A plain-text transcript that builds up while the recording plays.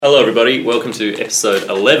Hello everybody, welcome to episode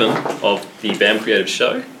 11 of the BAM Creative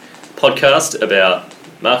Show, podcast about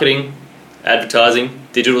marketing, advertising,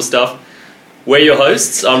 digital stuff. We're your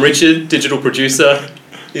hosts. I'm Richard, digital producer.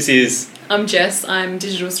 I'm Jess, I'm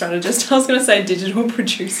digital strategist. I was going to say digital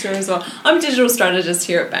producer as well. I'm digital strategist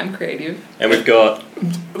here at BAM Creative. And we've got...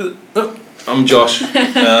 I'm Josh,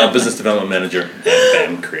 business development manager at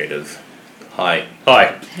BAM Creative. Hi.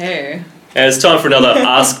 Hey. And it's time for another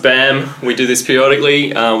Ask BAM. We do this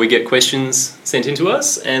periodically. We get questions sent in to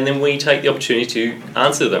us and then we take the opportunity to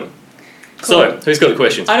answer them. Cool. So, who's got the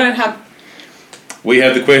questions? I don't have... We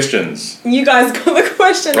have the questions. You guys got the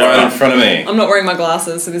questions. Right in front of me. I'm not wearing my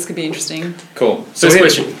glasses, so this could be interesting. Cool. So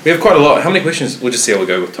we have quite a lot. How many questions? We'll just see how we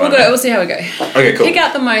go with time. We'll see how we go. Okay, cool. Pick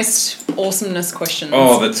out the most awesomeness questions.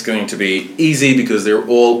 Oh, that's going to be easy because they're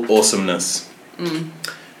all awesomeness.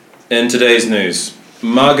 In today's news,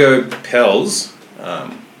 Margot Pels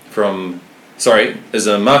is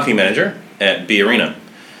a marketing manager at B Arena.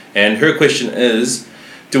 And her question is,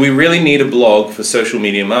 do we really need a blog for social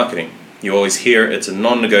media marketing? You always hear it's a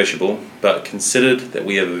non-negotiable, but considered that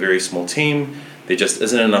we have a very small team, there just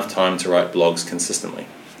isn't enough time to write blogs consistently.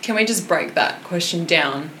 Can we just break that question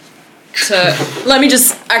down to... Let me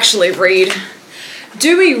just actually read.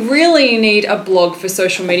 Do we really need a blog for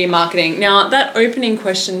social media marketing? Now, that opening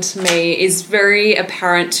question to me is very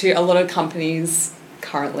apparent to a lot of companies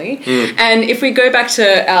currently. And if we go back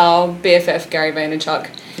to our BFF, Gary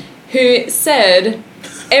Vaynerchuk, who said...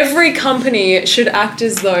 Every company should act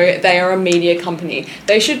as though they are a media company.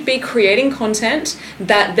 They should be creating content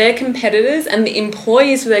that their competitors and the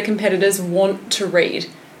employees of their competitors want to read.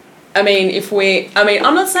 I'm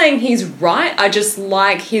not saying he's right. I just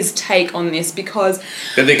like his take on this because...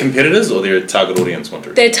 Are they competitors or their target audience want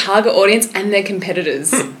to read? Their target audience and their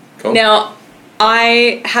competitors. Cool. Now...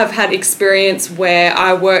 I have had experience where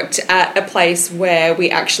I worked at a place where we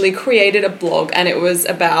actually created a blog and it was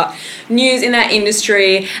about news in that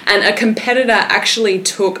industry, and a competitor actually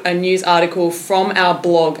took a news article from our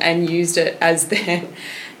blog and used it as their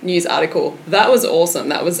news article. That was awesome.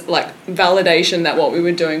 That was like validation that what we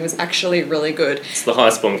were doing was actually really good. It's the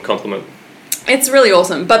highest form of compliment. It's really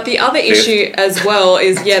awesome. But the other issue as well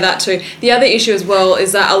is, that too. The other issue as well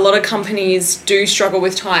is that a lot of companies do struggle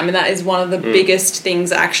with time, and that is one of the biggest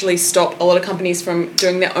things that actually stop a lot of companies from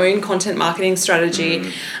doing their own content marketing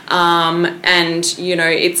strategy. And,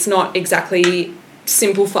 it's not exactly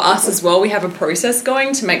simple for us as well. We have a process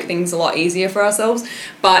going to make things a lot easier for ourselves,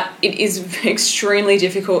 but it is extremely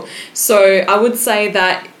difficult. So I would say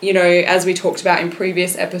that, as we talked about in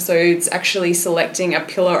previous episodes, actually selecting a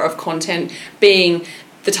pillar of content being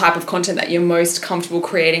the type of content that you're most comfortable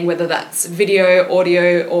creating, whether that's video,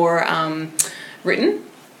 audio, or written.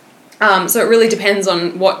 So it really depends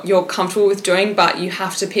on what you're comfortable with doing, but you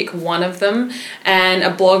have to pick one of them. And a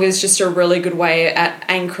blog is just a really good way at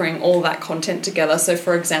anchoring all that content together. So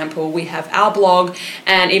for example, we have our blog,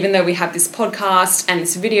 and even though we have this podcast and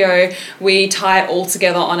this video, we tie it all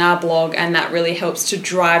together on our blog, and that really helps to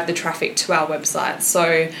drive the traffic to our website.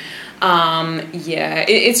 So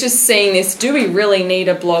it's just seeing this. Do we really need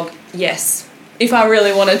a blog? Yes. If I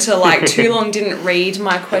really wanted to, too long didn't read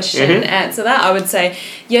my question and answer that, I would say,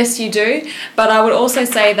 yes, you do. But I would also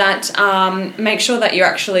say that make sure that you're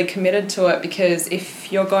actually committed to it, because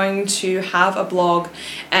if you're going to have a blog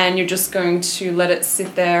and you're just going to let it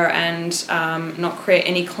sit there and not create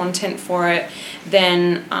any content for it,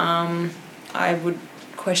 then I would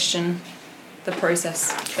question the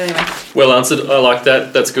process. Anyway. Well answered. I like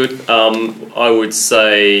that. That's good. I would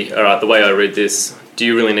say, all right, the way I read this... Do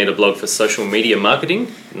you really need a blog for social media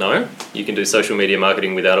marketing? No. You can do social media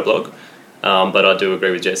marketing without a blog. But I do agree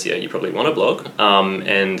with Jess, you probably want a blog.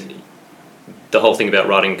 And the whole thing about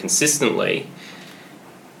writing consistently,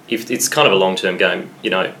 if it's kind of a long-term game,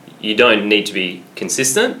 you don't need to be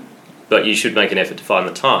consistent, but you should make an effort to find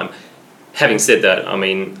the time. Having said that,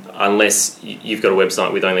 unless you've got a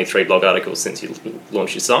website with only 3 blog articles since you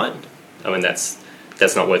launched your site,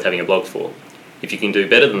 that's not worth having a blog for. If you can do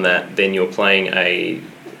better than that, then you're playing a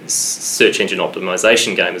search engine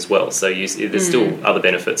optimization game as well. So there's still other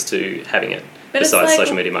benefits to having it besides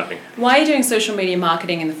social media marketing. Why are you doing social media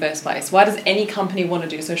marketing in the first place? Why does any company want to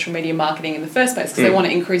do social media marketing in the first place? Because they want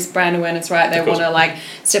to increase brand awareness, right? They want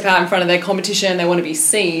to step out in front of their competition. They want to be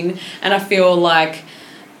seen. And I feel like...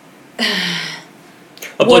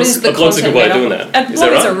 A blog's a good way of doing that. A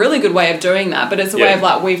blog is a really good way of doing that, but it's a way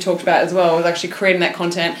of, we've talked about as well, with actually creating that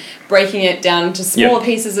content, breaking it down into smaller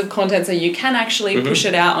pieces of content so you can actually push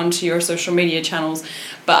it out onto your social media channels.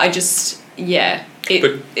 But I just,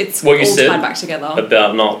 it's what you all said tied back together.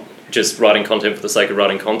 About not just writing content for the sake of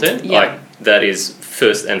writing content, that is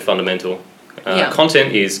first and fundamental.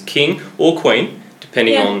 Content is king or queen,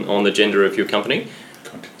 depending on the gender of your company.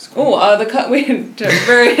 We're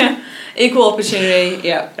very equal opportunity,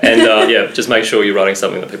 yeah. And just make sure you're writing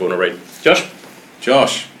something that people want to read.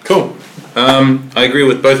 Josh? Cool. I agree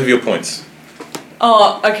with both of your points.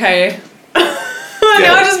 Oh, okay.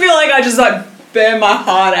 Now I just feel like I just bare my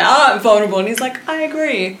heart out and vulnerable, and he's like, I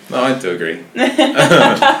agree. No, I do agree. To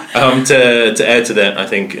add to that, I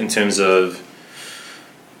think in terms of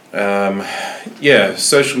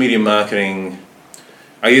social media marketing,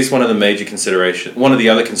 I guess one of the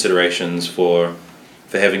other considerations for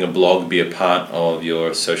having a blog be a part of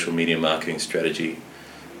your social media marketing strategy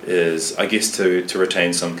is, I guess, to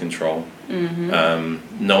retain some control.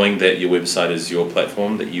 Mm-hmm. Knowing that your website is your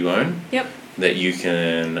platform that you own. Yep. That you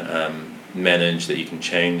can manage, that you can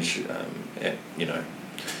change at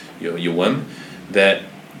your whim, that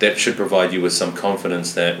should provide you with some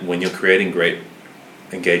confidence that when you're creating great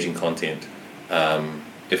engaging content,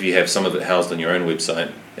 if you have some of it housed on your own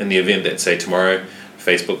website, in the event that, say, tomorrow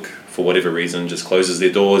Facebook for whatever reason just closes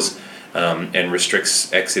their doors and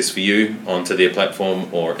restricts access for you onto their platform,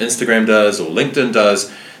 or Instagram does, or LinkedIn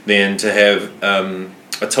does, then to have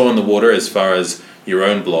a toe in the water as far as your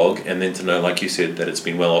own blog, and then to know, like you said, that it's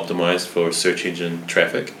been well optimized for search engine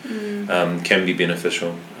traffic can be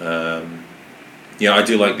beneficial. I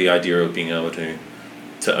do like the idea of being able to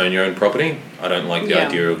own your own property. I don't like the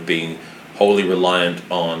idea of being wholly reliant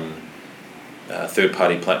on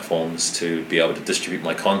third-party platforms to be able to distribute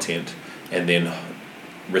my content and then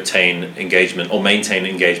retain engagement or maintain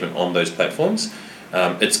engagement on those platforms.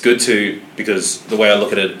 It's good because the way I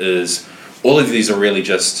look at it is all of these are really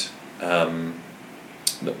just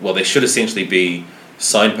they should essentially be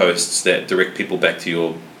signposts that direct people back to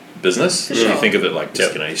your business. If you think of it like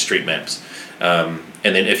just street maps, and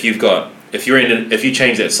then if you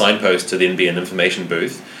change that signpost to then be an information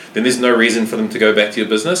booth, then there's no reason for them to go back to your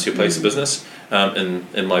business, your place of business.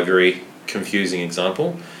 In my very confusing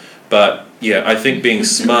example, but I think being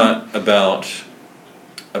smart about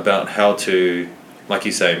how to, like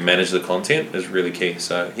you say, manage the content is really key.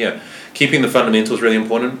 So keeping the fundamentals really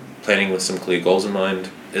important. Planning with some clear goals in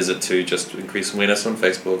mind. Is it to just increase awareness on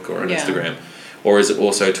Facebook or on Instagram, or is it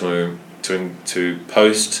also to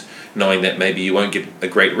post, knowing that maybe you won't get a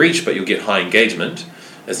great reach, but you'll get high engagement?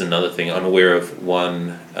 Is another thing. I'm aware of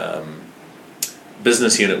one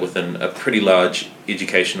business unit within a pretty large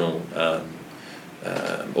educational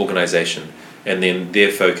organization, and then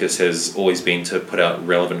their focus has always been to put out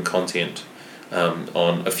relevant content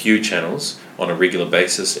on a few channels on a regular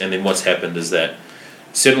basis. And then what's happened is that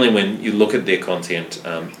certainly when you look at their content,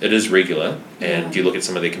 it is regular, and you look at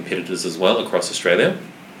some of their competitors as well across Australia,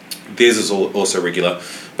 theirs is also regular,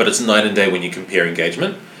 but it's night and day when you compare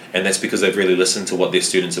engagement, and that's because they've really listened to what their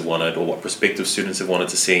students have wanted or what prospective students have wanted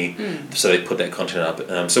to see, so they put that content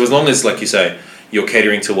up. So as long as, like you say, you're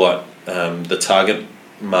catering to what the target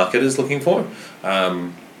market is looking for,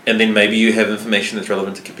 and then maybe you have information that's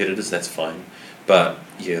relevant to competitors, that's fine. But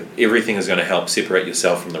everything is going to help separate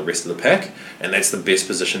yourself from the rest of the pack, and that's the best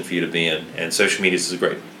position for you to be in. And social media is a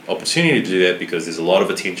great opportunity to do that, because there's a lot of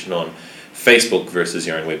attention on Facebook versus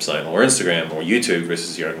your own website, or Instagram or YouTube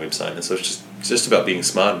versus your own website. And so it's just about being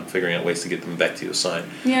smart and figuring out ways to get them back to your site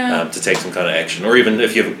to take some kind of action, or even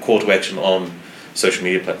if you have a call to action on social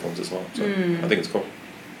media platforms as well. So I think it's cool.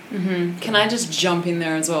 Mm-hmm. Can I just jump in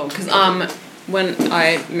there as well? Because when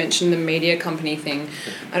I mentioned the media company thing,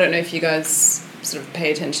 I don't know if you guys sort of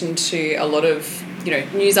pay attention to a lot of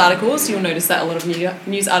news articles. You'll notice that a lot of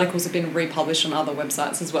news articles have been republished on other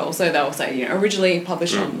websites as well. So they'll say originally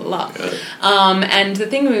published on blah. And the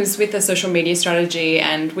thing was with the social media strategy,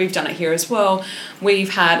 and we've done it here as well, we've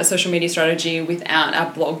had a social media strategy without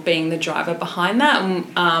our blog being the driver behind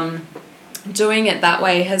that. Doing it that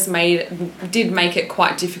way did make it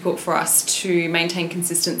quite difficult for us to maintain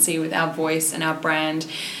consistency with our voice and our brand,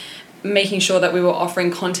 making sure that we were offering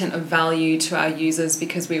content of value to our users,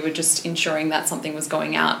 because we were just ensuring that something was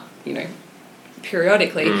going out,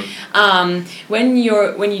 periodically. When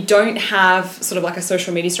you don't have sort of like a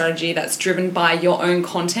social media strategy that's driven by your own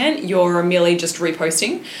content, you're merely just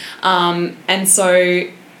reposting. And so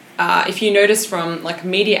if you notice from like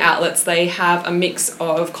media outlets, they have a mix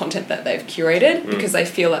of content that they've curated because they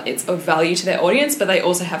feel that it's of value to their audience, but they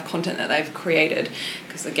also have content that they've created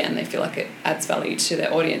because, again, they feel like it adds value to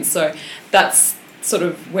their audience. So that's sort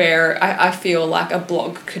of where I feel like a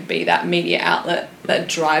blog could be that media outlet that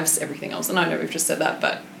drives everything else. And I know we've just said that,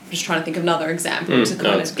 but I'm just trying to think of another example to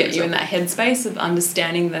kind of get you in that headspace of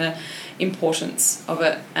understanding the importance of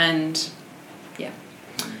it. And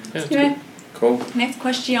anyway. Cool. Next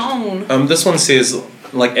question. This one says,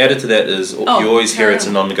 like added to that is you always hear it's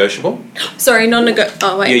a non-negotiable. Sorry, non-negotiable.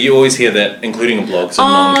 Oh wait. Yeah, you always hear that, including a blog. So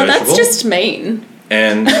non-negotiable. That's just mean.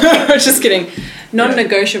 And just kidding.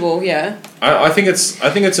 Non-negotiable. Yeah. I think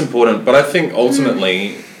it's important, but I think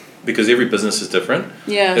ultimately, because every business is different,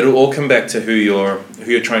 it'll all come back to who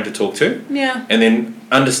you're trying to talk to. Yeah. And then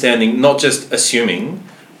understanding, not just assuming,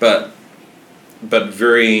 but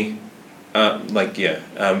very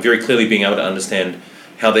very clearly being able to understand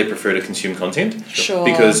how they prefer to consume content. Sure.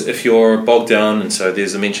 Because if you're bogged down, and so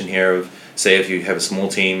there's a mention here of, say, if you have a small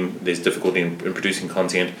team, there's difficulty in producing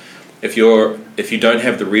content. If you don't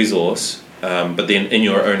have the resource, but then in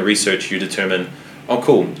your own research you determine, oh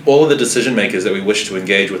cool, all of the decision makers that we wish to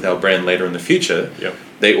engage with our brand later in the future,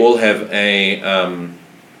 they all have a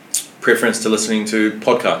preference to listening to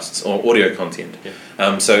podcasts or audio content.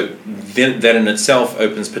 So then that in itself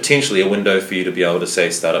opens potentially a window for you to be able to, say,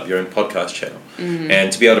 start up your own podcast channel.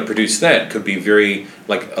 And to be able to produce that could be very,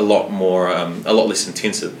 a lot less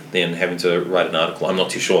intensive than having to write an article. I'm not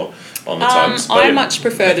too sure on the times. I much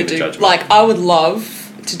prefer to do, I would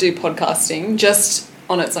love to do podcasting just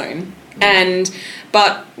on its own.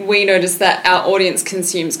 But we notice that our audience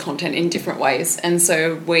consumes content in different ways, and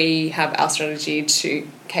so we have our strategy to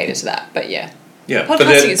cater to that. But yeah, but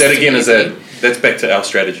that again that's back to our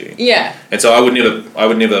strategy. Yeah, and so I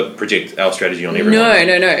would never project our strategy on everyone.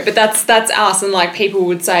 No. But that's us, and people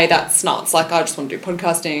would say that's nuts. I just want to do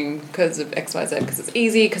podcasting because of X, Y, Z, because it's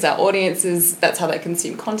easy, because our audiences, that's how they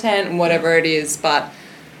consume content and whatever it is. But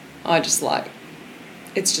I just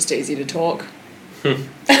it's just easy to talk.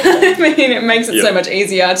 I mean, it makes it so much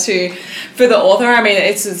easier for the author. I mean,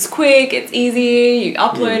 it's quick, it's easy, you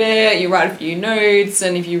upload it, you write a few notes,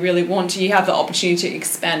 and if you really want to, you have the opportunity to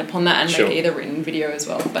expand upon that and make either written video as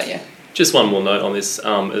well. But yeah. Just one more note on this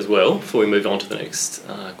as well before we move on to the next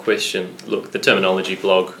question. Look, the terminology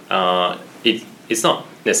blog, it's not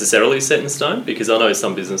necessarily set in stone, because I know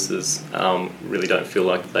some businesses really don't feel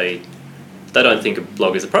like they don't think a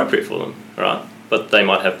blog is appropriate for them, right? But they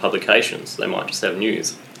might have publications, they might just have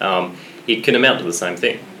news. It can amount to the same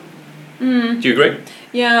thing. Do you agree?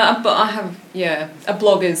 Yeah, but a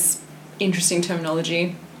blog is interesting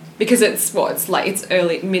terminology because it's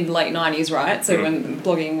early, mid-late 90s, right? So when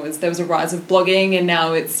there was a rise of blogging, and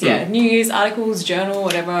now it's news, articles, journal,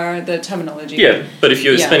 whatever, the terminology. Yeah, but if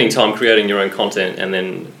you're spending time creating your own content and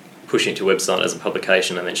then pushing it to a website as a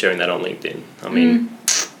publication and then sharing that on LinkedIn, I mean...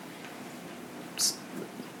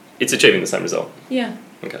 It's achieving the same result. Yeah.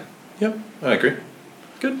 Okay. Yep, I agree.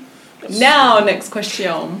 Good. Now, next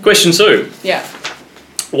question. Question 2. Yeah.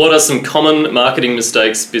 What are some common marketing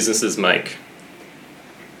mistakes businesses make?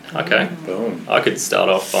 Okay. Boom. I could start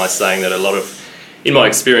off by saying that in my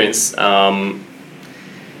experience, a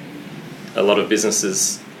lot of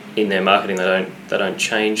businesses in their marketing, they don't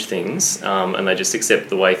change things, and they just accept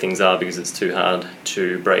the way things are because it's too hard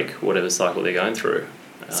to break whatever cycle they're going through.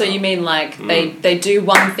 So you mean they do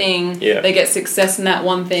one thing, they get success in that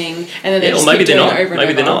one thing, and then they just keep doing it over and over?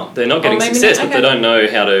 Maybe they're not. They're not getting success, but they don't know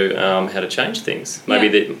how to change things. Maybe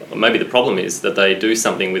the problem is that they do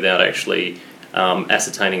something without actually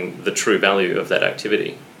ascertaining the true value of that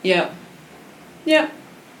activity. Yeah. Yeah.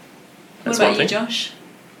 That's what about you, Josh?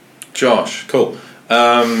 Josh, cool.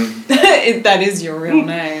 That is your real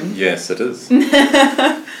name. Yes, it is.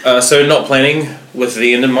 So not planning with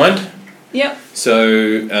the end in mind. Yep.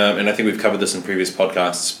 So, and I think we've covered this in previous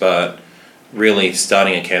podcasts, but really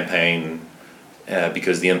starting a campaign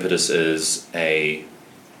because the impetus is a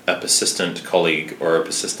persistent colleague or a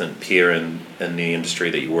persistent peer in the industry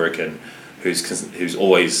that you work in, who's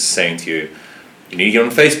always saying to you, you need to get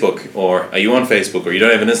on Facebook, or are you on Facebook, or you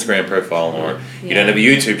don't have an Instagram profile, or you don't have a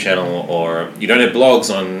YouTube channel, or you don't have blogs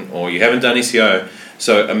on, or you haven't done SEO.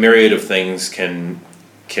 So a myriad of things can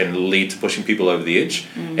lead to pushing people over the edge.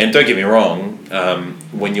 And don't get me wrong,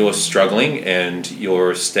 when you're struggling and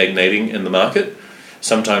you're stagnating in the market,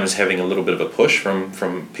 sometimes having a little bit of a push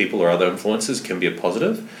from people or other influencers can be a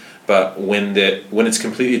positive. But when it's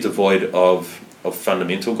completely devoid of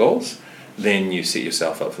fundamental goals, then you set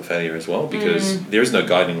yourself up for failure as well, because there is no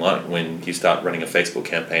guiding light when you start running a Facebook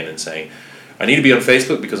campaign and saying, I need to be on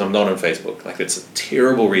Facebook because I'm not on Facebook. It's a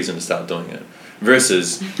terrible reason to start doing it.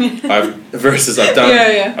 Versus I've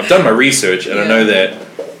done my research, and I know that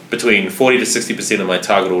between 40 to 60% of my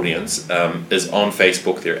target audience is on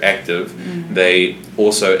Facebook. They're active. They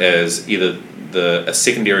also, as either a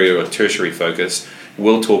secondary or a tertiary focus,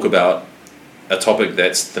 will talk about a topic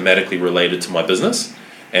that's thematically related to my business.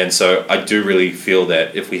 And so I do really feel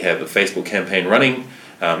that if we have a Facebook campaign running,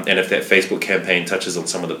 and if that Facebook campaign touches on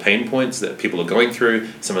some of the pain points that people are going through,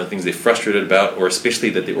 some of the things they're frustrated about, or especially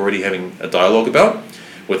that they're already having a dialogue about,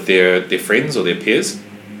 with their friends or their peers,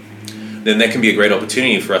 then that can be a great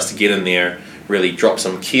opportunity for us to get in there, really drop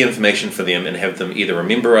some key information for them and have them either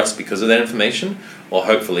remember us because of that information or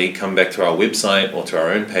hopefully come back to our website or to our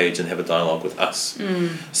own page and have a dialogue with us.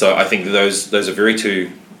 So I think those are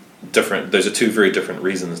two very different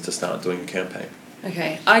reasons to start doing a campaign.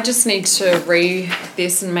 Okay, I just need to read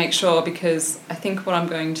this and make sure, because I think what I'm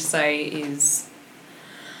going to say is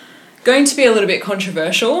going to be a little bit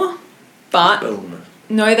controversial, but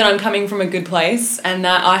know that I'm coming from a good place and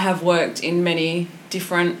that I have worked in many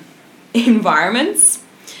different environments.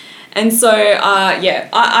 And so,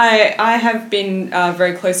 I have been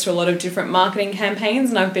very close to a lot of different marketing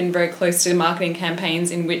campaigns, and I've been very close to marketing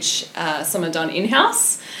campaigns in which some are done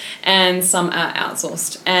in-house and some are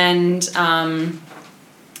outsourced. And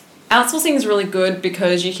outsourcing is really good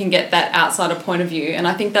because you can get that outsider point of view, and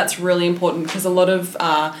I think that's really important because a lot of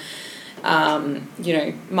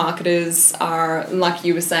marketers are, like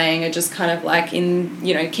you were saying, are just kind of like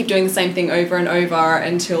keep doing the same thing over and over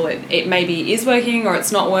until it maybe is working or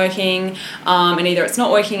it's not working, and either it's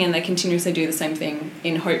not working and they continuously do the same thing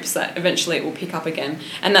in hopes that eventually it will pick up again.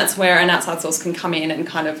 And that's where an outside source can come in and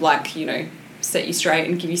kind of set you straight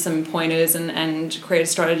and give you some pointers and create a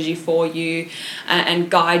strategy for you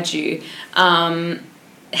and guide you. However,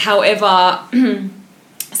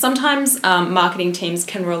 sometimes marketing teams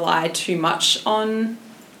can rely too much on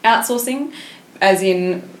outsourcing, as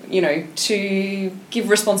in, to give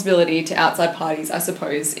responsibility to outside parties, I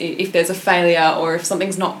suppose, if there's a failure or if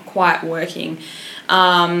something's not quite working.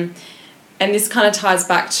 And this kind of ties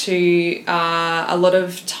back to a lot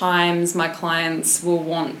of times my clients will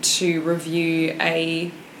want to review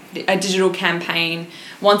a digital campaign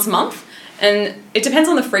once a month. And it depends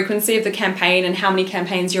on the frequency of the campaign and how many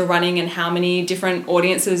campaigns you're running and how many different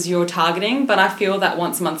audiences you're targeting. But I feel that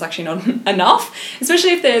once a month is actually not enough,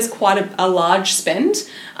 especially if there's quite a large spend.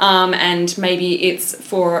 And maybe it's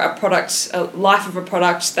for a life of a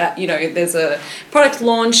product that, there's a product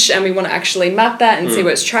launch and we want to actually map that and see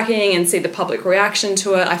where it's tracking and see the public reaction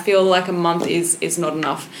to it. I feel like a month is not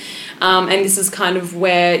enough. And this is kind of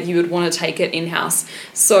where you would want to take it in-house.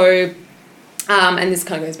 So... and this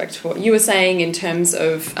kind of goes back to what you were saying in terms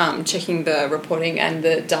of checking the reporting and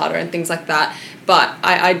the data and things like that. But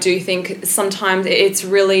I do think sometimes it's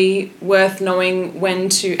really worth knowing when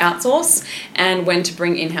to outsource and when to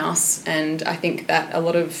bring in-house. And I think that a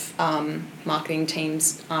lot of marketing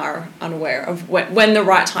teams are unaware of when the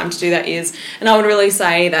right time to do that is. And I would really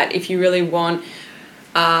say that if you really want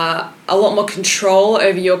a lot more control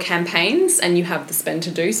over your campaigns and you have the spend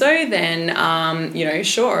to do so, then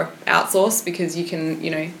sure, outsource, because you can,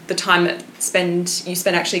 the time that you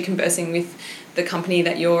spend actually conversing with the company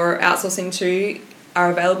that you're outsourcing to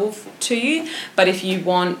are available to you. But if you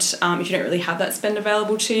want, if you don't really have that spend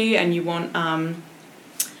available to you and you want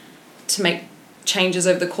to make changes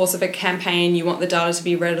over the course of a campaign, you want the data to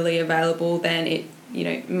be readily available, then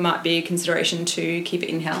it might be a consideration to keep it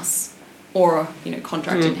in-house or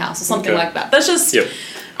contract in-house or something like that. That's just,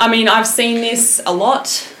 I mean, I've seen this a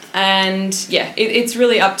lot, and it's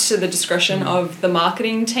really up to the discretion of the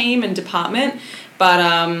marketing team and department. But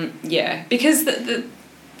because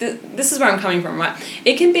this is where I'm coming from, right?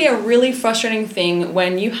 It can be a really frustrating thing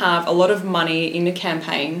when you have a lot of money in a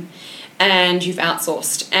campaign and you've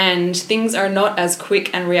outsourced and things are not as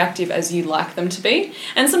quick and reactive as you'd like them to be.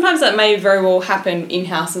 And sometimes that may very well happen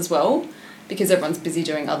in-house as well, because everyone's busy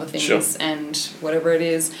doing other things and whatever it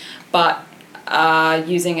is. But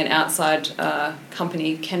using an outside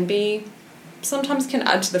company sometimes can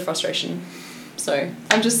add to the frustration. So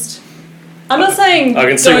I'm not saying I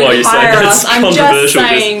can see don't why you're hire saying us. I'm just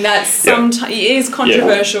saying that sometimes it is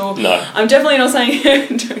controversial. Yeah. No. I'm definitely not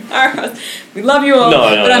saying don't hire us. We love you all.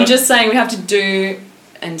 But I'm just saying we have to do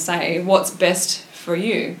and say what's best for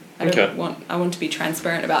you. I want to be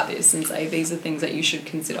transparent about this and say these are things that you should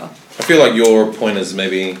consider. I feel like your point is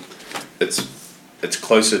maybe it's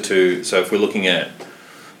closer to, so if we're looking at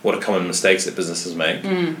what are common mistakes that businesses make,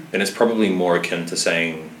 then it's probably more akin to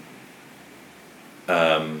saying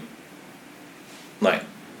like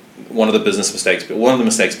one of the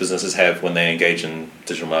mistakes businesses have when they engage in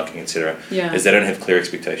digital marketing, etc., is they don't have clear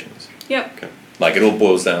expectations. Yep. Okay. Like it all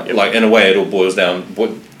boils down, like in a way, it all boils down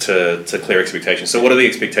to clear expectations. So what are the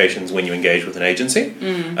expectations when you engage with an agency?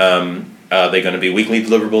 Are they going to be weekly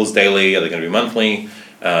deliverables, daily? Are they going to be monthly?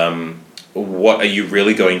 What are you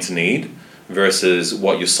really going to need versus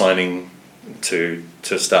what you're signing to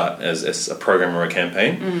start as a program or a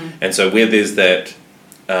campaign? And so where there's that,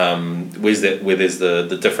 where there's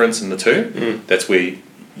the difference in the two, that's where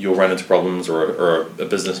you'll run into problems, or a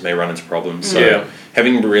business may run into problems. So Yeah.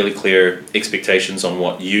 having really clear expectations on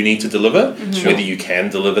what you need to deliver, whether you can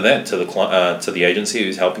deliver that to the agency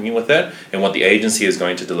who's helping you with that, and what the agency is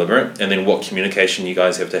going to deliver it, and then what communication you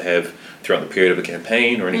guys have to have throughout the period of a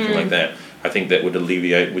campaign or anything like that. I think that would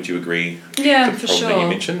alleviate, would you agree, Yeah, the for problem sure. that you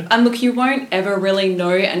mentioned? And look, you won't ever really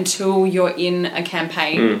know until you're in a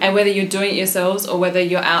campaign, and whether you're doing it yourselves or whether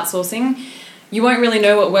you're outsourcing, you won't really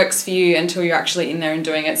know what works for you until you're actually in there and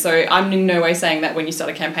doing it. So I'm in no way saying that when you start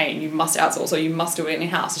a campaign, you must outsource or you must do it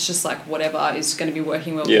in-house. It's just like whatever is going to be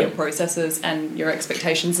working well with your processes and your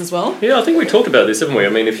expectations as well. Yeah, I think we talked about this, haven't we? I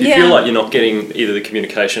mean, if you Yeah. feel like you're not getting either the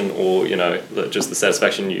communication or, just the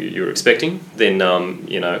satisfaction you're expecting, then,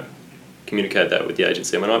 communicate that with the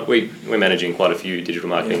agency. I mean, we're managing quite a few digital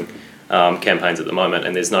marketing campaigns at the moment,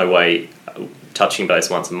 and there's no way touching base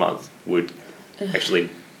once a month would actually...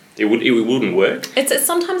 It wouldn't work. It's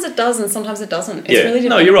sometimes it does and sometimes it doesn't. It's Yeah, really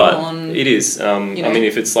no, dependent you're right. on... It is. I mean,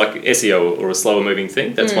 if it's like SEO or a slower moving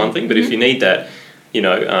thing, that's one thing. But if you need that,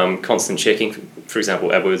 constant checking, for example,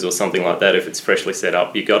 AdWords or something like that, if it's freshly set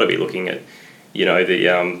up, you've got to be looking at,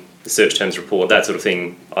 the search terms report, that sort of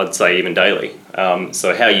thing. I'd say even daily.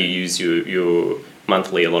 So how you use your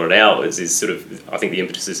monthly allotted hours is sort of, I think the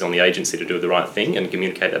impetus is on the agency to do the right thing and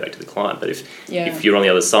communicate that back to the client. But if you're on the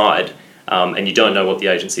other side, and you don't know what the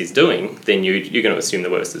agency is doing, then you're going to assume the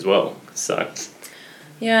worst as well. So,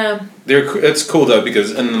 yeah, It's cool though,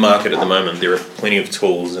 because in the market at the moment there are plenty of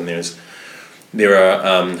tools, and there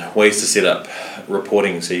are ways to set up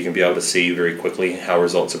reporting so you can be able to see very quickly how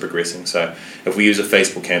results are progressing. So if we use a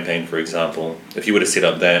Facebook campaign, for example, if you were to set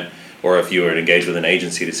up that, or if you were to engage with an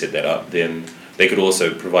agency to set that up, then they could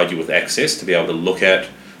also provide you with access to be able to look at,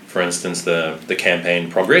 for instance, the campaign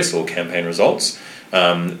progress or campaign results.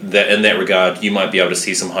 That in that regard, you might be able to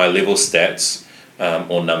see some high-level stats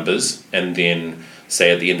or numbers, and then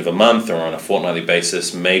say at the end of a month or on a fortnightly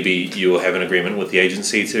basis, maybe you'll have an agreement with the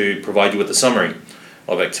agency to provide you with a summary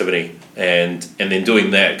of activity, and then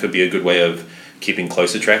doing that could be a good way of keeping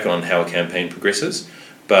closer track on how a campaign progresses.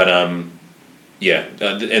 But and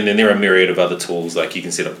then there are a myriad of other tools, like you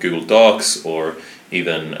can set up Google Docs, or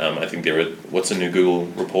even I think what's a new Google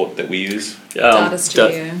report that we use? Data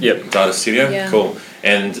Studio. Data Studio. Yeah. Cool.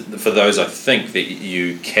 And for those, I think that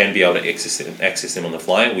you can be able to access them on the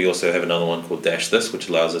fly. We also have another one called Dash This, which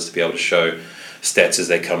allows us to be able to show stats as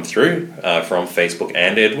they come through from Facebook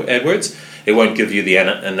and AdWords. It won't give you the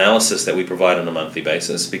analysis that we provide on a monthly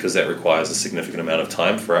basis, because that requires a significant amount of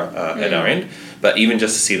time at our end. But even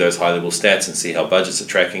just to see those high-level stats and see how budgets are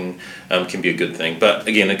tracking can be a good thing. But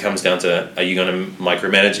again, it comes down to, are you going to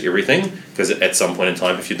micromanage everything? Because at some point in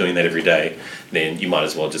time, if you're doing that every day, then you might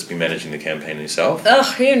as well just be managing the campaign yourself.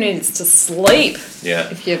 Ugh, who needs to sleep?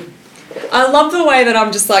 Yeah. I love the way that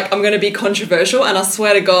I'm just like, I'm going to be controversial, and I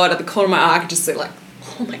swear to God, at the corner of my eye, I can just say like,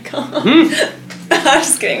 oh my God. I'm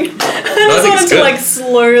just kidding. I just wanted to like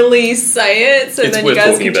slowly say it, so It's then you worth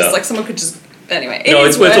guys talking can just about. like, someone could just, anyway.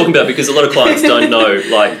 it's worth talking about, because a lot of clients don't know,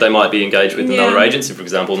 like they might be engaged with another agency, for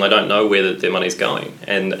example, and they don't know where their money's going,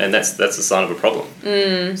 and that's a sign of a problem.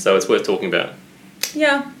 So it's worth talking about.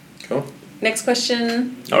 Yeah. Cool. Next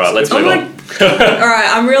question. All right, let's move on. Alright,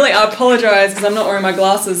 I apologise because I'm not wearing my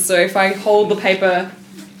glasses, so if I hold the paper,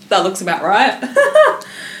 that looks about right.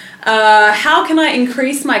 How can I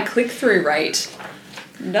increase my click-through rate?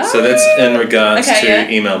 No. So that's in regards to yeah.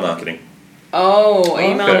 email marketing. Oh,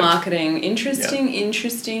 email okay. marketing. Interesting.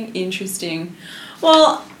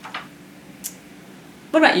 Well,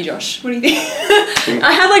 what about you, Josh? What do you think?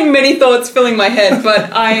 I had like many thoughts filling my head,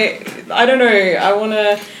 but I don't know. I want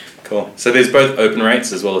to... Cool. So there's both open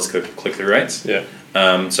rates as well as click-through rates. Yeah.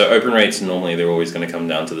 So open rates, normally they're always going to come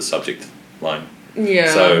down to the subject line.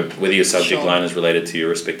 Yeah. So whether your subject line is related to your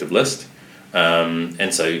respective list.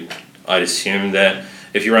 And so I'd assume that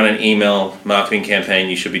if you run an email marketing campaign,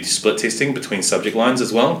 you should be split testing between subject lines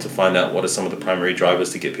as well to find out what are some of the primary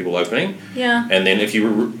drivers to get people opening. Yeah. And then if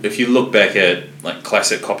you look back at like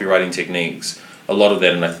classic copywriting techniques, a lot of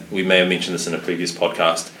that, and we may have mentioned this in a previous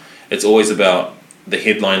podcast, it's always about the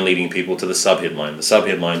headline leading people to the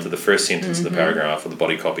subheadline to the first sentence of the paragraph or the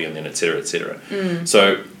body copy, and then et cetera, et cetera.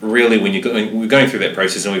 So really, when we're going through that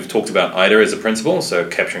process, and we've talked about IDA as a principle, so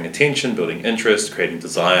capturing attention, building interest, creating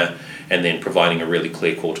desire, and then providing a really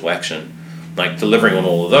clear call to action. Like delivering on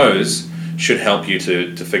all of those should help you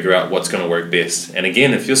to figure out what's going to work best. And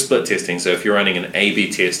again, if you're split testing, so if you're running an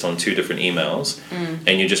A/B test on two different emails,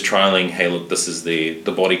 and you're just trialing, hey, look, this is the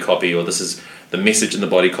body copy, or this is the message in the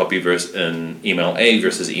body copy versus in email A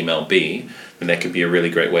versus email B, then that could be a really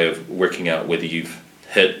great way of working out whether you've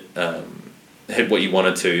hit hit what you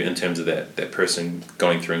wanted to in terms of that person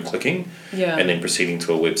going through and clicking, and then proceeding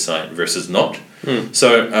to a website versus not.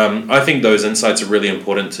 So I think those insights are really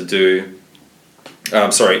important to do.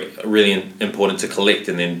 Really important to collect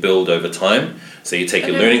and then build over time. So you take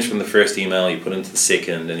your learnings from the first email, you put into the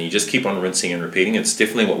second, and you just keep on rinsing and repeating. It's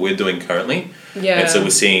definitely what we're doing currently. And so we're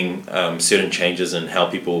seeing certain changes in how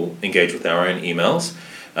people engage with our own emails.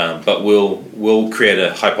 But we'll create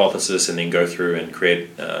a hypothesis and then go through and create,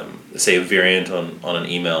 say, a variant on an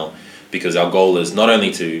email, because our goal is not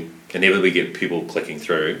only to inevitably get people clicking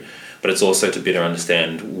through, but it's also to better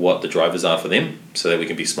understand what the drivers are for them, so that we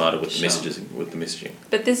can be smarter with the messaging.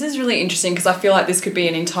 But this is really interesting, because I feel like this could be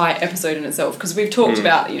an entire episode in itself, because we've talked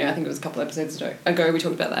about, I think it was a couple of episodes ago, we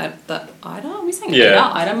talked about that IDA, are we saying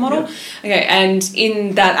IDA model? Yeah. Okay, and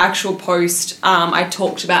in that actual post, I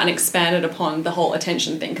talked about and expanded upon the whole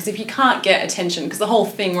attention thing, because if you can't get attention, because the whole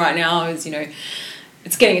thing right now is,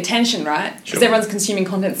 it's getting attention, right? Because everyone's consuming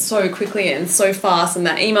content so quickly and so fast, and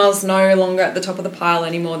that email's no longer at the top of the pile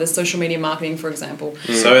anymore. There's social media marketing, for example.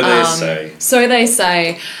 So they say. So they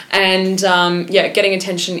say. And, getting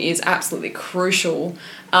attention is absolutely crucial.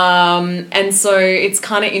 And so it's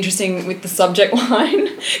kind of interesting with the subject line,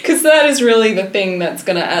 because that is really the thing that's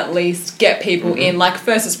going to at least get people in. Like,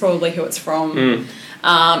 first it's probably who it's from,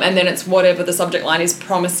 and then it's whatever the subject line is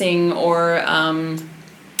promising, or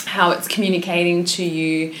how it's communicating to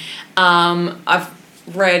you. I've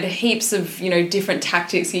read heaps of different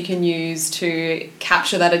tactics you can use to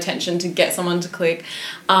capture that attention, to get someone to click.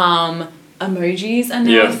 Emojis are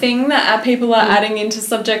now a thing that people are adding into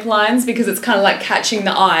subject lines, because it's kind of like catching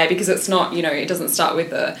the eye, because it's not, it doesn't start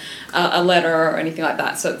with a letter or anything like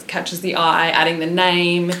that, so it catches the eye. Adding the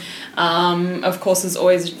name, of course, is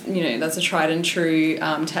always, that's a tried and true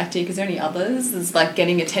tactic. Is there any others? It's like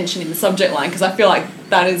getting attention in the subject line, because I feel like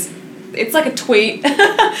that is, it's like a tweet.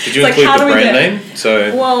 Did you include the brand name?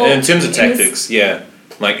 So in terms of tactics,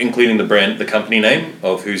 like including the company name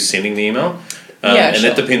of who's sending the email. And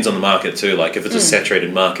that depends on the market too. Like if it's a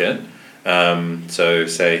saturated market, so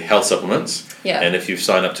say health supplements, and if you've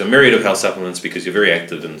signed up to a myriad of health supplements because you're very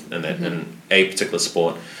active in a particular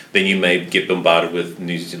sport, then you may get bombarded with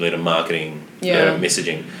newsletter marketing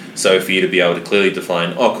messaging. So for you to be able to clearly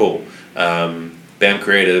define, BAM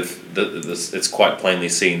Creative, it's quite plainly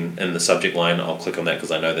seen in the subject line, I'll click on that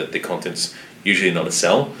because I know that the content's usually not a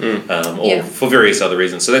sell, or for various other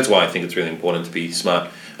reasons. So that's why I think it's really important to be smart.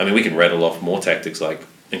 I mean, we can rattle off more tactics, like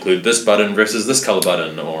include this button versus this color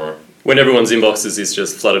button, or when everyone's inboxes is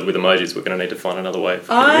just flooded with emojis, we're going to need to find another way of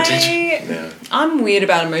getting attention. I'm weird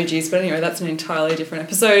about emojis, but anyway, that's an entirely different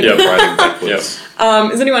episode. Writing backwards.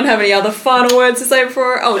 Does anyone have any other final words to say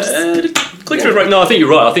before? Click through. No, I think you're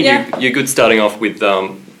right. I think you're good starting off with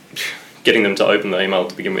getting them to open the email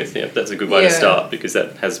to begin with. Yeah, that's a good way to start, because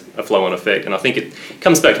that has a flow-on effect. And I think it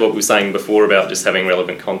comes back to what we were saying before about just having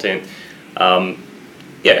relevant content.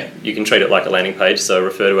 You can treat it like a landing page, so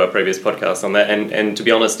refer to our previous podcast on that. And to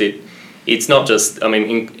be honest, it's not just,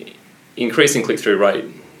 increasing click-through rate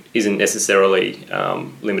isn't necessarily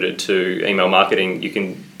limited to email marketing. You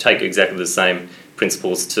can take exactly the same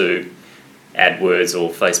principles to AdWords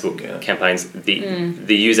or Facebook campaigns.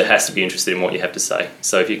 The user has to be interested in what you have to say.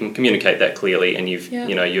 So if you can communicate that clearly, and you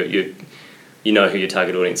know who your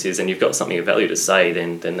target audience is, and you've got something of value to say,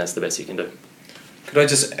 then that's the best you can do. Could I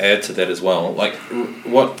just add to that as well? Like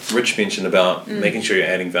what Rich mentioned about making sure you're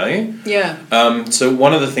adding value. So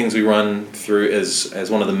one of the things we run through as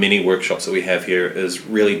one of the many workshops that we have here is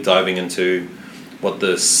really diving into what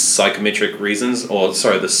the psychometric reasons, the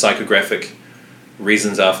psychographic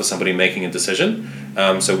reasons are for somebody making a decision.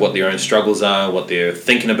 So what their own struggles are, what they're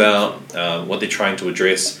thinking about, what they're trying to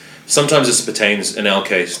address. Sometimes this pertains, in our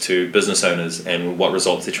case, to business owners and what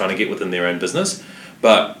results they're trying to get within their own business.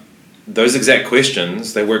 But those exact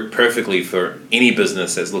questions, they work perfectly for any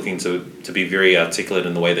business that's looking to be very articulate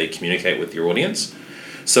in the way they communicate with your audience.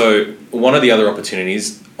 So one of the other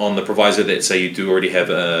opportunities, on the proviso that say you do already have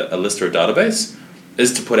a list or a database,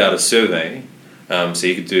 is to put out a survey. So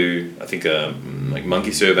you could do, I think, like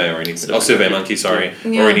Monkey Survey or anything,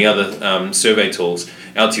 SurveyMonkey, or any other survey tools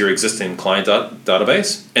out to your existing client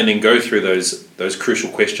database, and then go through those crucial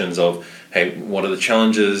questions of, hey, what are the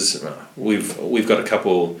challenges? We've got a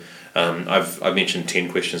couple. I've mentioned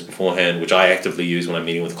 10 questions beforehand, which I actively use when I'm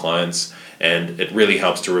meeting with clients, and it really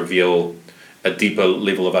helps to reveal a deeper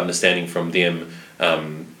level of understanding from them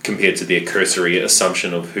compared to their cursory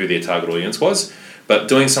assumption of who their target audience was. But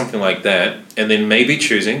doing something like that, and then maybe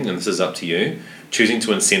choosing, and this is up to you, choosing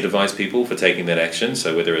to incentivize people for taking that action.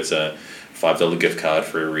 So whether it's a $5 gift card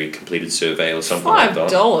for a completed survey or something like that.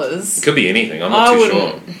 $5? It could be anything. I'm not too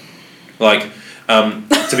sure. Like,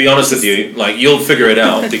 To be honest with you, like you'll figure it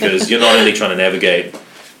out because you're not only trying to navigate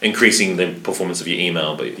increasing the performance of your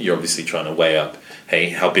email, but you're obviously trying to weigh up, hey,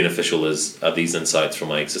 how beneficial are these insights from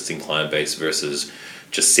my existing client base versus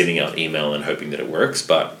just sending out email and hoping that it works.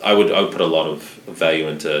 But I would put a lot of value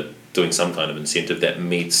into doing some kind of incentive that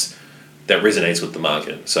resonates with the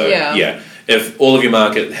market. So yeah, if all of your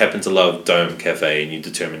market happen to love Dome Cafe and you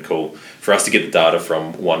determine, cool, for us to get the data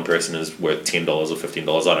from one person is worth $10 or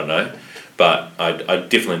 $15, I don't know. But I'd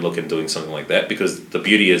definitely look at doing something like that, because the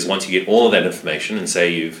beauty is once you get all of that information and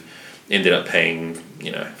say you've ended up paying,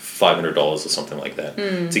 $500 or something like that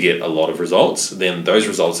to get a lot of results, then those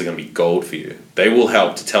results are going to be gold for you. They will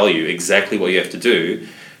help to tell you exactly what you have to do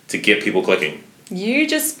to get people clicking. You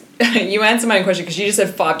answered my own question because you just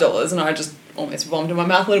said $5 and I just almost vomited in my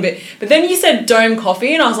mouth a little bit. But then you said Dome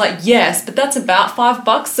Coffee and I was like, yes, but that's about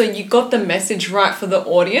 $5. So you got the message right for the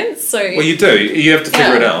audience. So well, you do. You have to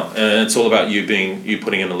figure it out, and it's all about you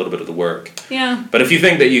putting in a little bit of the work. Yeah. But if you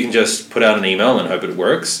think that you can just put out an email and hope it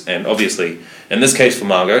works, and obviously in this case for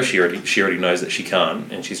Margot, she already knows that she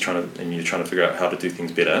can't, and you're trying to figure out how to do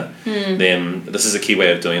things better. Then this is a key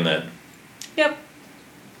way of doing that. Yep.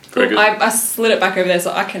 Very good. I slid it back over there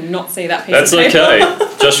so I cannot see that piece That's of paper.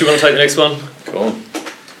 okay. Josh, you want to take the next one? Cool.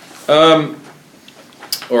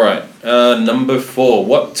 All right. Number 4.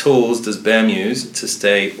 What tools does BAM use to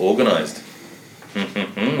stay organised?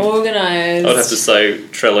 Organised. I'd have to say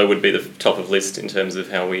Trello would be the top of list in terms of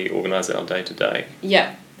how we organise our day-to-day.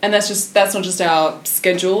 Yeah. And that's not just our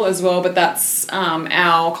schedule as well, but that's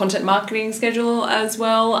our content marketing schedule as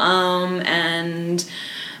well, and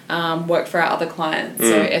work for our other clients.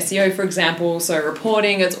 So SEO, for example, so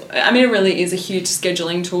reporting. It really is a huge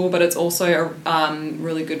scheduling tool, but it's also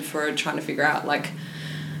really good for trying to figure out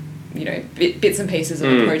bits and pieces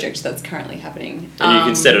of a project that's currently happening. And you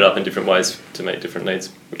can set it up in different ways to meet different needs,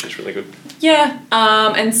 which is really good. Yeah.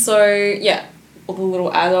 And so, yeah, all the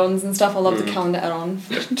little add-ons and stuff. I love the calendar add-on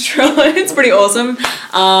for Trello. It's pretty awesome.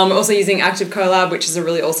 We're also using Active Collab, which is a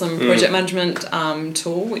really awesome project management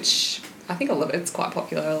tool, which I think it's quite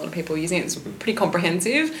popular. A lot of people are using it. It's pretty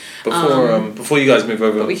comprehensive. Before you guys move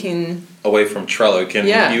over, away from Trello, can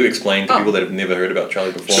you explain to people that have never heard about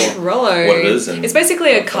Trello before Trello, what it is? It's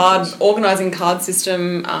basically a organising card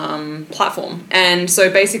system platform, and so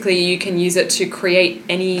basically you can use it to create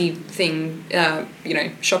anything.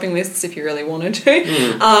 Shopping lists if you really wanted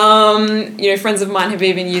to. Friends of mine have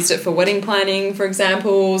even used it for wedding planning, for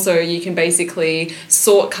example. So you can basically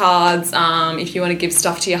sort cards. If you want to give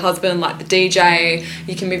stuff to your husband, like the DJ,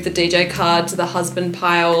 you can move the DJ card to the husband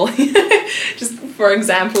pile, just for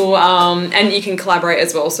example. And you can collaborate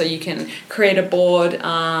as well. So you can create a board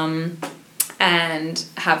and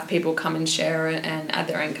have people come and share it and add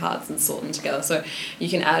their own cards and sort them together. So you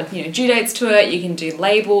can add, due dates to it. You can do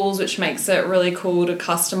labels, which makes it really cool to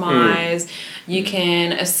customize. You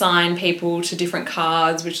can assign people to different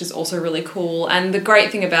cards, which is also really cool. And the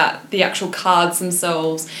great thing about the actual cards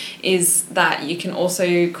themselves is that you can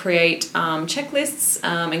also create checklists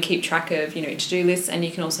and keep track of, to-do lists, and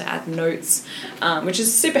you can also add notes, which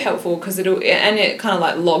is super helpful because it kind of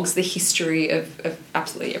like logs the history of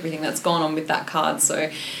absolutely everything that's gone on with that card. So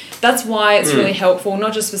that's why it's really helpful,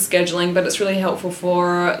 not just for scheduling, but it's really helpful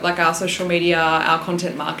for like our social media, our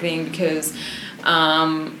content marketing, because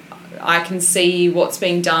I can see what's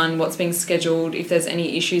being done, what's being scheduled, if there's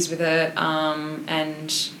any issues with it,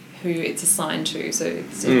 and who it's assigned to. So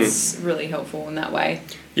it's really helpful in that way.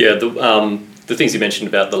 Yeah, the things you mentioned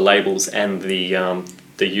about the labels and the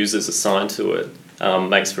users assigned to it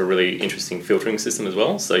makes for a really interesting filtering system as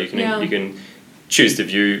well. So you can choose to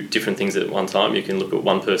view different things at one time. You can look at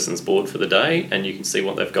one person's board for the day and you can see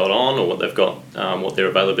what they've got on or what they've got, what their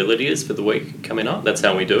availability is for the week coming up. That's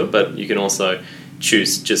how we do it. But you can also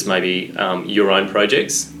choose just maybe your own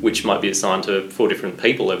projects, which might be assigned to 4 different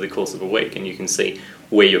people over the course of a week, and you can see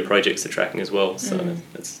where your projects are tracking as well. So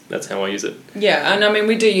that's how I use it. Yeah, and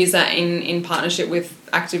we do use that in partnership with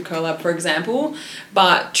Active Collab, for example.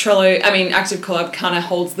 But Trello, Active Collab kind of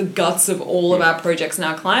holds the guts of all of our projects and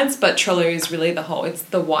our clients, but Trello is really it's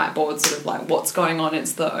the whiteboard, sort of like what's going on.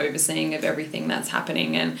 It's the overseeing of everything that's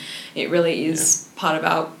happening, and it really is part of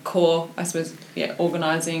our core, I suppose,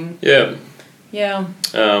 organising. Yeah. Yeah.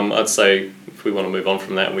 I'd say if we want to move on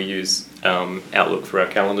from that, we use Outlook for our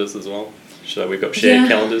calendars as well. So we've got shared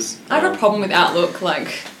calendars. I have a problem with Outlook.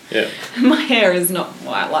 My hair is not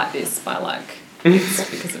white like this, but it's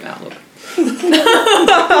because of Outlook. All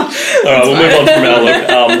right, we'll move on from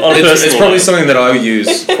Outlook. It's probably something that I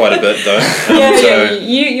use quite a bit, though.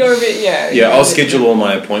 You're a bit, I'll schedule all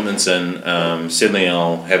my appointments, and certainly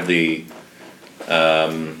I'll have the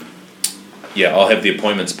yeah, I'll have the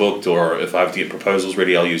appointments booked, or if I have to get proposals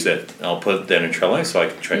ready, I'll use that. I'll put that in Trello so I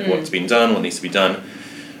can track what's been done, what needs to be done.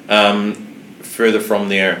 Further from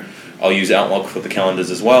there, I'll use Outlook for the calendars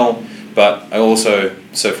as well. But I also,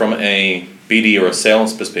 so from a BD or a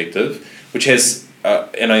sales perspective, which has,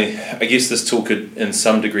 and I guess this tool could in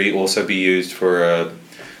some degree also be used for,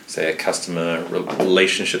 say, a customer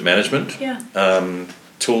relationship management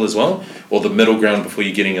tool as well, or the middle ground before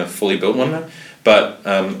you're getting a fully built one. But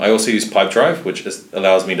I also use Pipedrive, which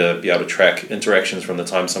allows me to be able to track interactions from the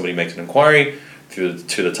time somebody makes an inquiry to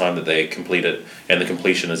the time that they complete it, and the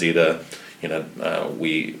completion is either,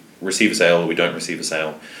 we receive a sale or we don't receive a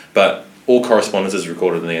sale. But all correspondence is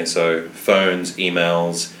recorded in there, so phones,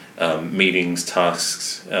 emails, meetings,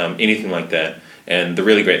 tasks, anything like that. And the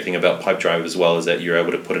really great thing about Pipedrive as well is that you're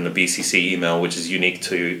able to put in a BCC email, which is unique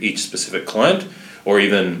to each specific client, or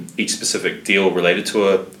even each specific deal related to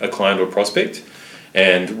a client or prospect.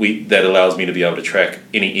 And that allows me to be able to track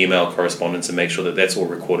any email correspondence and make sure that that's all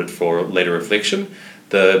recorded for later reflection.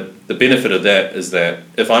 The benefit of that is that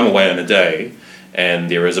if I'm away on a day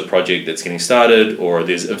and there is a project that's getting started, or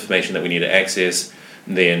there's information that we need to access,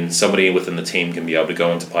 then somebody within the team can be able to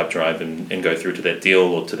go into Pipedrive and go through to that deal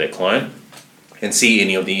or to that client and see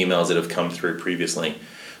any of the emails that have come through previously.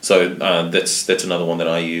 So that's another one that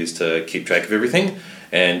I use to keep track of everything.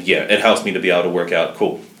 And yeah, it helps me to be able to work out,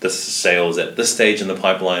 cool, this sale is at this stage in the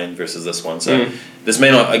pipeline versus this one. So this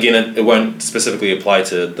may not, again, it won't specifically apply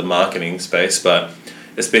to the marketing space, but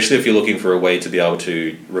especially if you're looking for a way to be able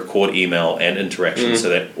to record email and interaction so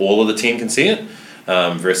that all of the team can see it,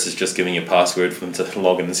 versus just giving your password for them to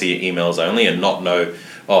log in and see your emails only and not know,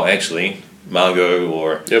 oh, actually, Margot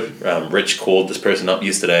or Rich called this person up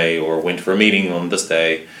yesterday or went for a meeting on this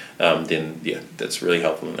day. Then yeah, that's really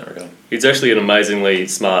helpful in that regard. It's actually an amazingly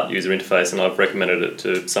smart user interface, and I've recommended it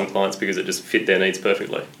to some clients because it just fit their needs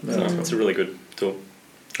perfectly. So it's a really good tool.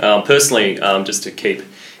 Personally, just to keep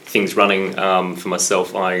things running for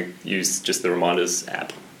myself, I use just the Reminders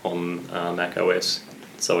app on Mac OS,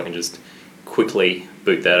 so I can just quickly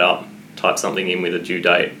boot that up, type something in with a due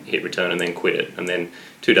date, hit return, and then quit it, and then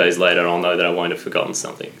 2 days later I'll know that I won't have forgotten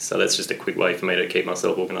something. So that's just a quick way for me to keep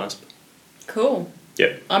myself organised. Cool.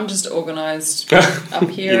 Yep. I'm just organised up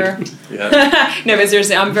here. Yeah. No, but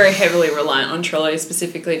seriously, I'm very heavily reliant on Trello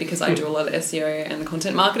specifically because I do a lot of SEO and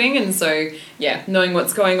content marketing, and so yeah, knowing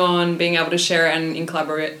what's going on, being able to share it, and in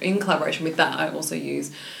collaboration with that, I also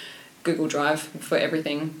use Google Drive for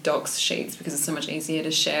everything, docs, sheets, because it's so much easier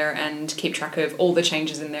to share and keep track of all the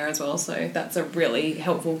changes in there as well. So that's a really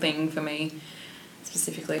helpful thing for me,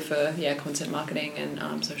 specifically for content marketing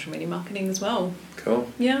and social media marketing as well.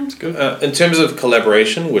 Cool. Yeah. That's good. In terms of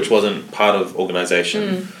collaboration, which wasn't part of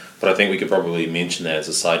organisation, but I think we could probably mention that as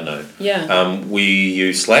a side note. Yeah. We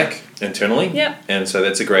use Slack internally. Yeah. And so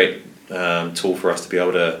that's a great tool for us to be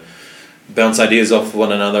able to bounce ideas off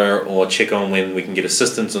one another or check on when we can get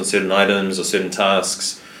assistance on certain items or certain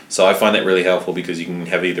tasks. So I find that really helpful because you can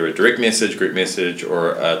have either a direct message, group message,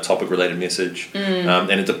 or a topic-related message.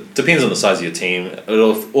 And it depends on the size of your team.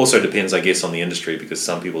 It also depends, I guess, on the industry, because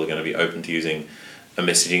some people are going to be open to using a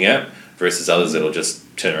messaging app versus others that will just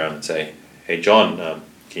turn around and say, hey, John,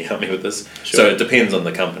 can you help me with this? Sure. So it depends on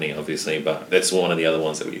the company, obviously, but that's one of the other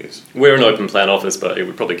ones that we use. We're an open plan office, but it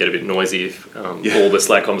would probably get a bit noisy if all the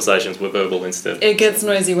Slack conversations were verbal instead. It gets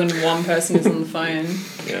noisy when one person is on the phone.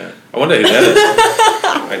 Yeah. I wonder who that is.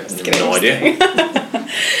 I have no idea.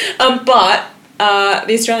 But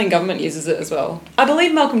the Australian government uses it as well. I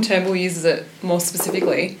believe Malcolm Turnbull uses it more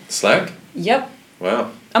specifically. Slack? Yep.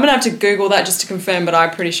 Wow. I'm going to have to Google that just to confirm, but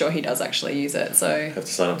I'm pretty sure he does actually use it. So have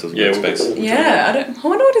to sign up to his workspace. I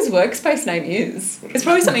wonder what his workspace name is. It's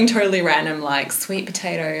probably something totally random like sweet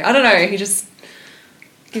potato. I don't know. He just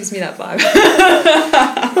gives me that vibe.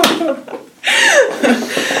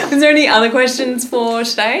 Is there any other questions for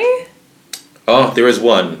today? Oh, there is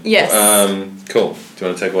one. Yes. Cool. Do you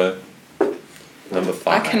want to take away number 5?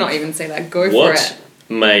 I cannot even say that. Go for it. What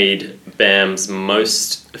made BAM's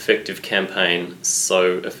most effective campaign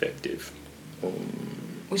so effective?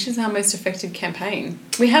 Which is our most effective campaign?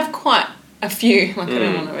 We have quite a few. Like I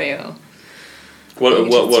don't want to be What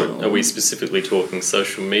are we specifically talking?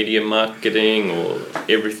 Social media marketing or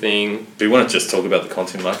everything? Do you want to just talk about the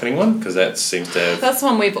content marketing one? Because that seems to have... That's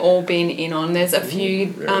one we've all been in on. There's a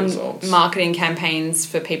few results. marketing campaigns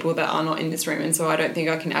for people that are not in this room, and so I don't think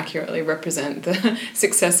I can accurately represent the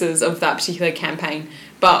successes of that particular campaign.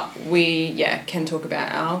 But we, can talk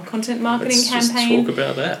about our content marketing campaign. Let's talk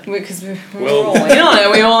about that. Because we're all in on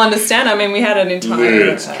it. We all understand. I mean, we had an entire...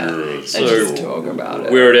 Let's just talk about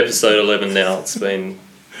it. We're at episode 11 now. It's been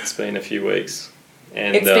a few weeks.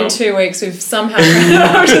 And It's been 2 weeks. We've somehow...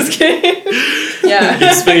 I'm just kidding. Yeah.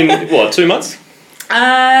 It's been, what, 2 months?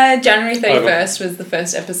 January 31st was the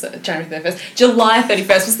first episode. January 31st. July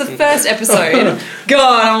 31st was the first episode.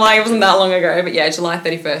 God, I'm like, it wasn't that long ago. But yeah, July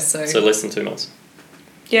 31st. So less than 2 months.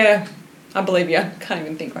 Yeah, I believe you. I can't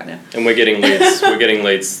even think right now. And we're getting leads. We're getting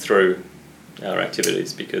leads through our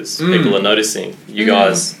activities because people are noticing. You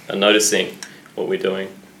guys are noticing what we're doing.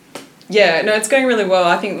 Yeah, no, it's going really well.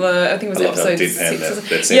 I think it was I love how episode deadpan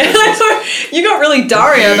 6. that Yeah, you got really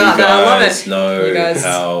Daria about that. I love it. You guys know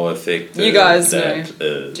how effective. You guys that know.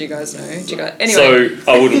 is. Do you guys know? Do you guys? Anyway.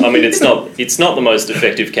 So I wouldn't. I mean, it's not the most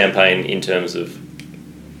effective campaign in terms of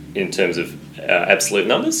absolute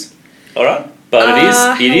numbers. All right,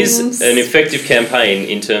 but it is an effective campaign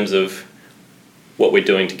in terms of what we're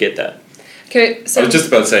doing to get that. Okay, so I was just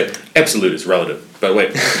about to say absolute is relative, but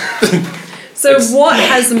wait. So what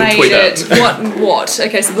has made tweet it that. what?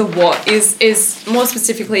 Okay, so the what is more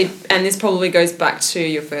specifically, and this probably goes back to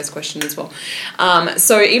your first question as well.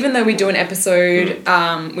 So even though we do an episode,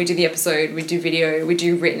 we do the episode, we do video, we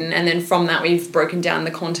do written, and then from that we've broken down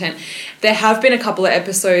the content. There have been a couple of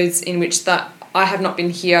episodes in which that I have not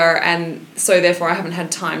been here, and so therefore I haven't had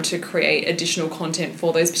time to create additional content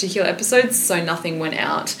for those particular episodes, so nothing went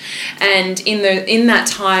out. And in that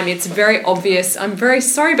time, it's very obvious. I'm very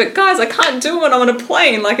sorry, but guys, I can't do it when I'm on a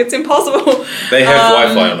plane. Like, it's impossible. They have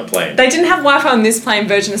Wi-Fi on the plane. They didn't have Wi-Fi on this plane,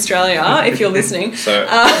 Virgin Australia, if you're listening. So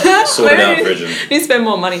sort it out, Virgin. You spend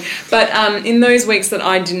more money. But in those weeks that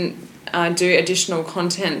I didn't do additional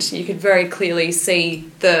content, you could very clearly see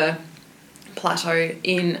the plateau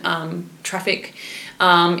in traffic,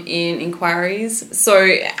 in inquiries.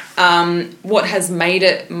 So what has made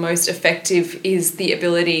it most effective is the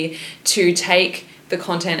ability to take the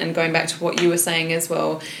content, and going back to what you were saying as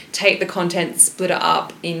well, take the content, split it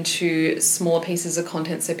up into smaller pieces of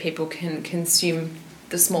content so people can consume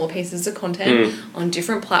the smaller pieces of content on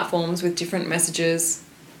different platforms with different messages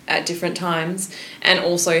at different times, and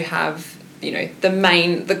also have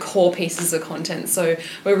the core pieces of content. So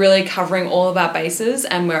we're really covering all of our bases,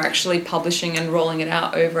 and we're actually publishing and rolling it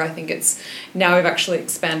out over, I think now we've actually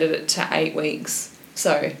expanded it to 8 weeks.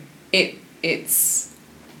 So it's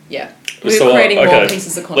we're creating more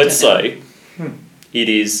pieces of content. Let's say it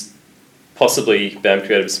is possibly BAM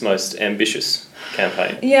Creative's most ambitious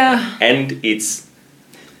campaign. Yeah. And it's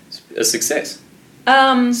a success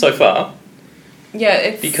so far.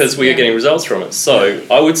 Yeah, because we are getting results from it. So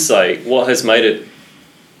I would say what has made it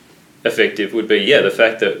effective would be the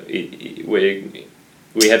fact that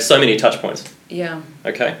we have so many touch points. Yeah.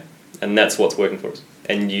 Okay, and that's what's working for us.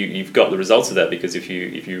 And you've got the results of that, because if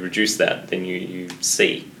you reduce that, then you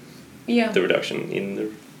see the reduction in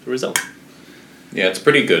the result. Yeah, it's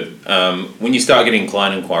pretty good. When you start getting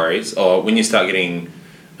client inquiries, or when you start getting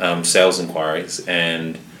sales inquiries,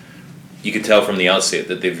 and you can tell from the outset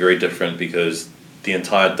that they're very different, because the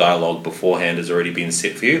entire dialogue beforehand has already been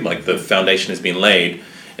set for you. Like, the foundation has been laid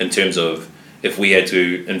in terms of, if we had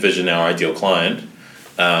to envision our ideal client,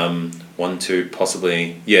 1, 2,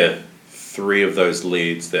 possibly 3 of those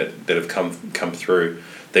leads that have come through,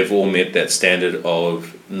 they've all met that standard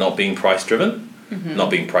of not being price driven,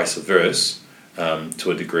 not being price averse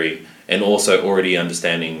to a degree, and also already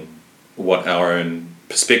understanding what our own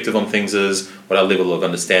perspective on things is, what our level of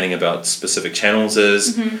understanding about specific channels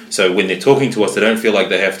is. So when they're talking to us, they don't feel like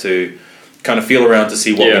they have to kind of feel around to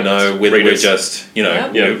see what we know, whether we're just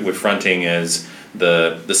we're fronting as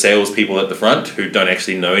the salespeople at the front who don't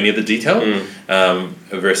actually know any of the detail,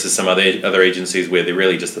 versus some other agencies where they're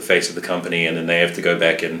really just the face of the company, and then they have to go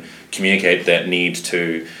back and communicate that need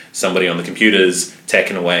to somebody on the computers,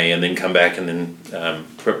 tacking away, and then come back and then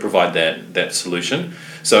provide that solution.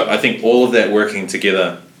 So I think all of that working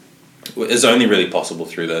together is only really possible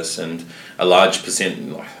through this, and a large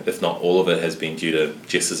percent, if not all of it, has been due to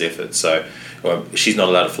Jess's efforts. So she's not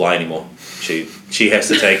allowed to fly anymore. She has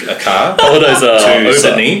to take a car to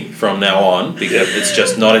Sydney from now on, because it's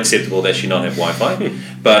just not acceptable that she not have Wi-Fi.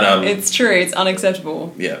 But it's true, it's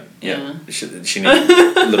unacceptable. Yeah. She needs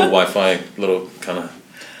a little Wi-Fi, little kind of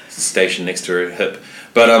station next to her hip.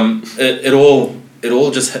 But it all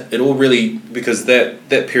really, because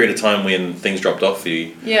that period of time when things dropped off for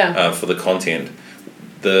you, for the content,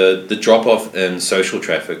 the drop off in social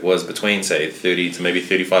traffic was between, say, 30 to maybe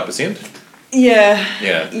 35%. Yeah.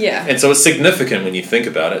 And so it's significant when you think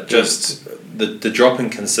about it. Just the drop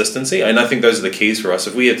in consistency, and I think those are the keys for us.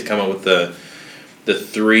 If we had to come up with the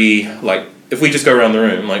 3, like, if we just go around the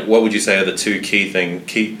room, like, what would you say are the 2 key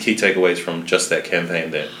takeaways from just that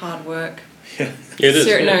campaign there? Hard work. Yeah. It is.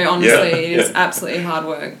 No, honestly, it is absolutely hard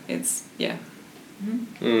work. It's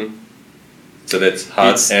So that's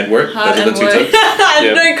hard It's and work. Hard Those are and the two work. tips.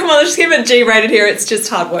 Yeah. No, come on, let's just keep it G-rated here. It's just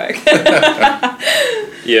hard work.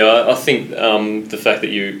 Yeah, I think the fact that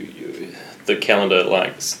the calendar,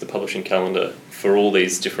 like the publishing calendar for all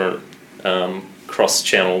these different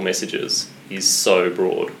cross-channel messages is so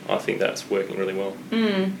broad. I think that's working really well.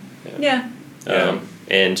 Yeah.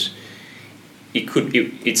 And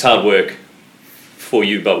it's hard work for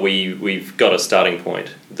you, but we've got a starting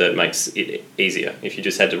point that makes it easier. If you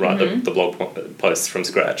just had to write the blog posts from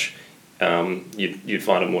scratch, you'd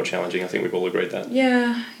find it more challenging. I think we've all agreed that.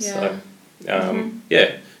 Yeah. So,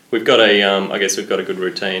 yeah, we've got I guess we've got a good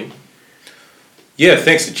routine. Yeah,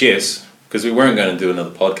 thanks to Jess, because we weren't going to do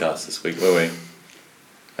another podcast this week, were we?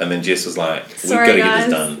 And then Jess was like, we've got to get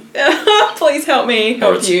this done. Please help me Or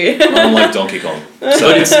help it's you. unlike Donkey Kong. But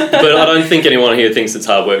I don't think anyone here thinks it's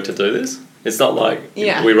hard work to do this. It's not like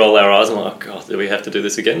we roll our eyes and we're like, God, do we have to do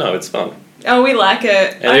this again? No, it's fun. Oh, we like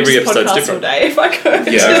it. And every episode's podcast different. all day if I could.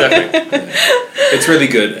 Yeah, exactly. It's really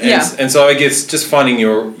good. And, Yeah. and so I guess just finding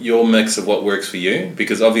your mix of what works for you,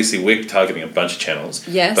 because obviously we're targeting a bunch of channels.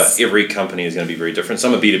 Yes. But every company is going to be very different.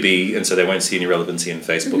 Some are B2B, and so they won't see any relevancy in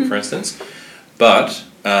Facebook, for instance. But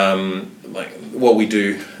like what we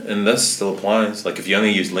do in this still applies. Like if you only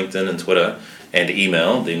use LinkedIn and Twitter and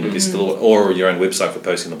email, then there's still, or your own website for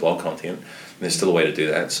posting the blog content, there's still a way to do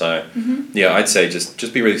that. So yeah, I'd say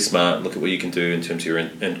just be really smart. Look at what you can do in terms of your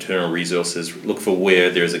internal resources. Look for where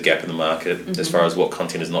there is a gap in the market as far as what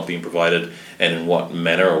content is not being provided and in what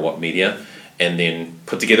manner or what media. And then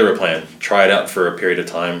put together a plan. Try it out for a period of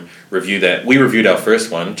time. Review that. We reviewed our first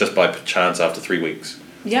one just by chance after 3 weeks.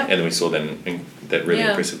 Yep. And then we saw that really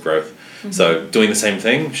impressive growth. So doing the same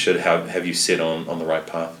thing should have you set on the right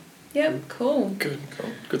path. Yep, cool.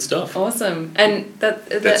 Good stuff. Awesome. And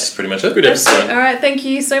That's pretty much it. Good that's episode. it. All right, thank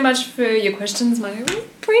you so much for your questions, Mike. I really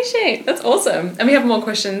appreciate. That's awesome. And we have more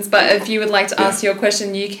questions, but if you would like to ask your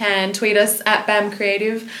question, you can tweet us at BAM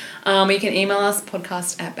Creative. Or you can email us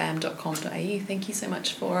podcast@bam.com.au. Thank you so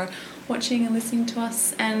much for watching and listening to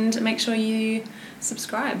us, and make sure you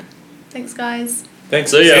subscribe. Thanks, guys.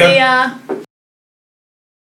 Thanks. See ya. See ya.